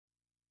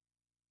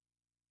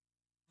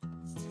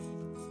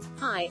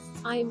Hi,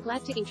 I am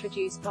glad to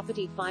introduce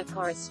Property 5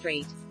 Corris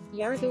Street,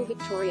 Yarraville,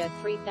 Victoria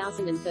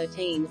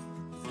 3013.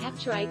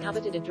 Capture a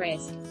coveted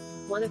address.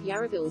 One of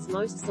Yarraville's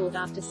most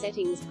sought-after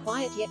settings,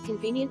 quiet yet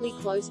conveniently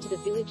close to the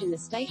village and the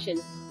station,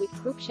 with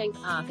Crookshank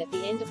Park at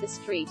the end of the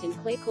street and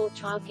Clarecourt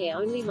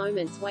childcare-only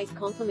moments wait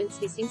complements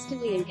this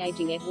instantly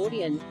engaging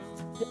Edwardian.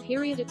 The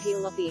period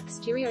appeal of the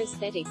exterior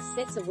aesthetics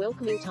sets a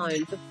welcoming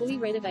tone for fully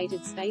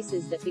renovated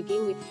spaces that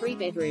begin with 3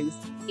 bedrooms,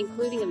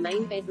 including a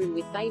main bedroom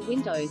with bay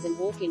windows and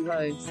walk-in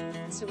robes,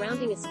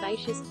 surrounding a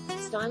spacious,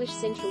 stylish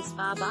central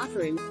spa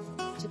bathroom.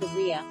 To the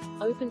rear,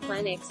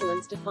 open-plan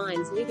excellence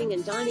defines living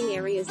and dining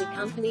areas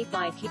accompanied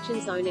by a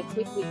kitchen zone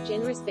equipped with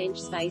generous bench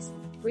space,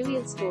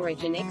 brilliant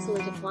storage and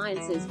excellent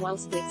appliances, while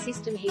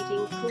split-system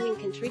heating, cooling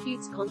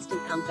contributes constant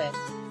comfort.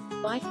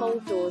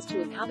 Bifold doors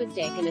to a covered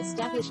deck and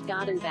established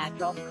garden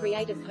backdrop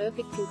create a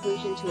perfect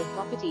conclusion to a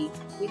property,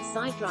 with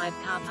side drive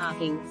car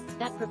parking,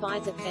 that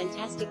provides a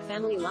fantastic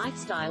family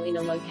lifestyle in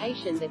a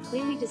location that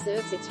clearly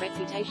deserves its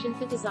reputation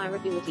for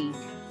desirability.